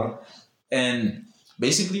 Uh-huh. And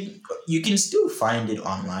basically, you can still find it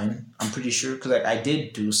online. I'm pretty sure because I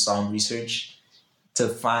did do some research to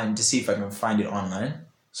see if I can find it online.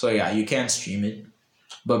 So yeah, you can stream it.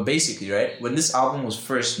 But basically, right, when this album was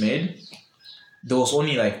first made, there was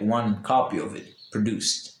only like one copy of it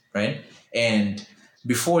produced, right? And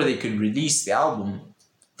before they could release the album,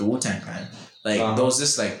 the Wu-Tang Clan, like there was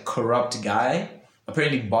this like corrupt guy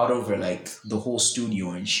apparently bought over like the whole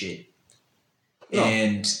studio and shit. No.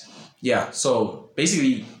 And yeah, so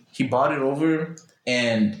basically he bought it over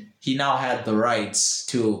and he now had the rights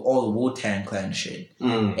to all the Wu-Tang Clan shit.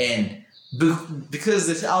 And because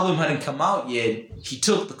this album hadn't come out yet, he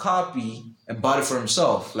took the copy and bought it for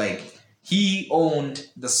himself. Like he owned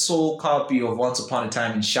the sole copy of Once Upon a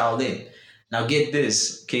Time in Shaolin. Now get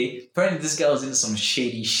this, okay? Apparently this guy was into some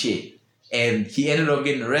shady shit. And he ended up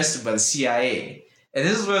getting arrested by the CIA. And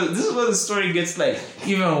this is where the story gets like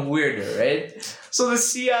even weirder, right? So the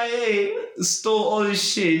CIA stole all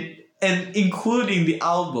this shit, and including the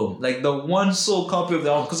album, like the one sole copy of the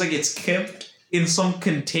album, because like it's kept in some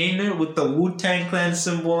container with the Wu-Tang Clan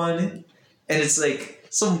symbol on it, and it's like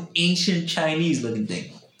some ancient Chinese looking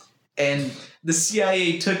thing. And the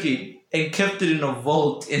CIA took it and kept it in a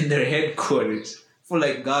vault in their headquarters for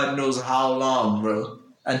like God knows how long, bro.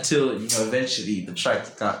 Until, you know, eventually the track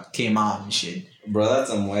came out and shit. Bro,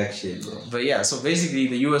 that's some whack shit, bro. But yeah, so basically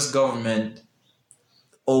the US government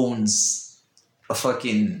owns a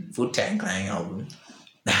fucking Wu-Tang Clan album.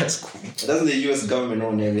 That's cool. Doesn't the US government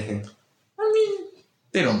own everything? I mean,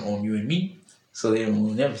 they don't own you and me, so they don't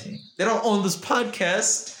own everything. They don't own this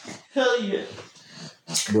podcast. Hell yeah.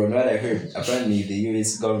 Bro, now that I heard, apparently the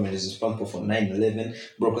US government is responsible for 9/11.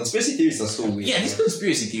 Bro, conspiracy theories are so weird. Yeah, these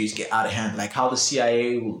conspiracy theories get out of hand. Like how the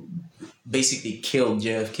CIA basically killed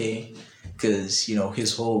JFK because, you know,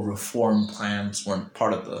 his whole reform plans weren't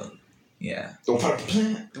part of the... Yeah. Don't part of the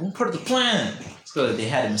plan. They weren't part of the plan. So they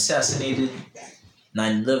had him assassinated.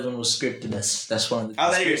 9/11 was scripted. That's one of the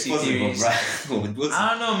How that is conspiracy possible, theories. bro? I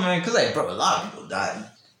don't know, man. Because, like, bro, a lot of people died.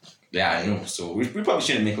 Yeah, I know. So we probably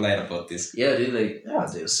shouldn't make light about this. Yeah, they like, yeah,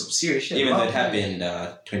 there's some serious shit. Even though it about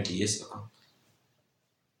happened 20 years ago.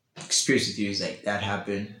 Conspiracy theories like that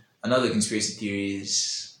happened. Another conspiracy theory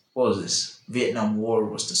is, what was this? Vietnam War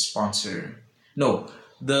was the sponsor. No,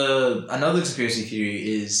 another conspiracy theory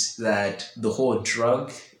is that the whole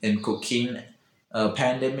drug and cocaine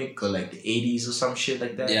pandemic, or like the 80s or some shit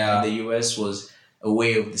like that, Yeah. in the US was a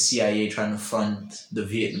way of the CIA trying to fund the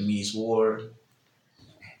Vietnamese War.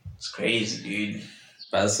 It's crazy, dude.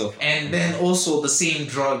 That's so And then also the same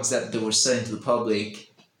drugs that they were selling to the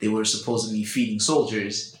public, they were supposedly feeding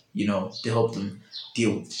soldiers, you know, to help them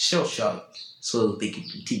deal with shell shock so that they could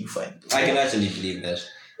continue fighting. I can actually believe that.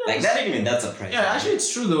 Like, that even that's surprising. Yeah, actually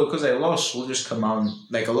it's true though, because like, a lot of soldiers come out,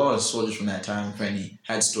 like a lot of soldiers from that time apparently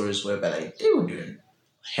had stories where like, they were doing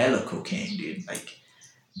hella cocaine, dude. Like,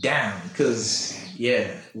 damn, because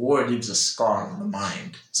war leaves a scar on the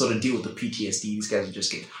mind. So to deal with the PTSD, these guys will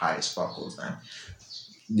just get high as fuck all the time.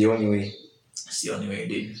 The only way. It's the only way,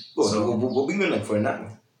 dude. So what we going for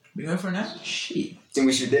now? We going for now? Shit. Think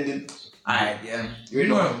we should end it? Alright, yeah. We've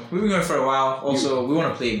been going for a while. Also, we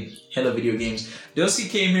want to play hella video games. Delsky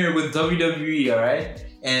came here with WWE, alright?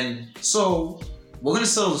 And so, we're going to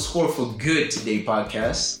settle the score for good today,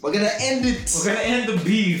 podcast. We're going to end it. We're going to end the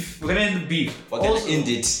beef. We're going to end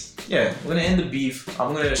it. Yeah, we're going to end the beef.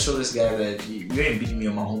 I'm going to show this guy that you ain't beating me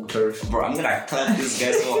on my home turf. Bro, I'm going to clap this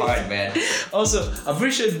guy so hard, man. Also, I'm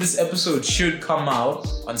pretty sure this episode should come out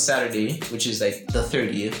on Saturday, which is like the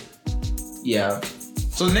 30th. Yeah.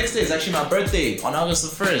 So the next day is actually my birthday on August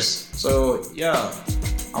the 1st. So yeah,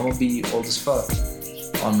 I'm gonna be old as fuck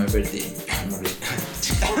on my birthday.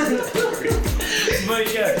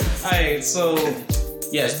 But yeah, alright, so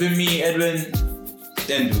yeah, it's been me, Edwin.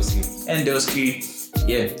 And Dosky.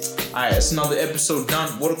 Yeah. Alright, it's another episode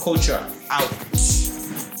done. Water Culture out.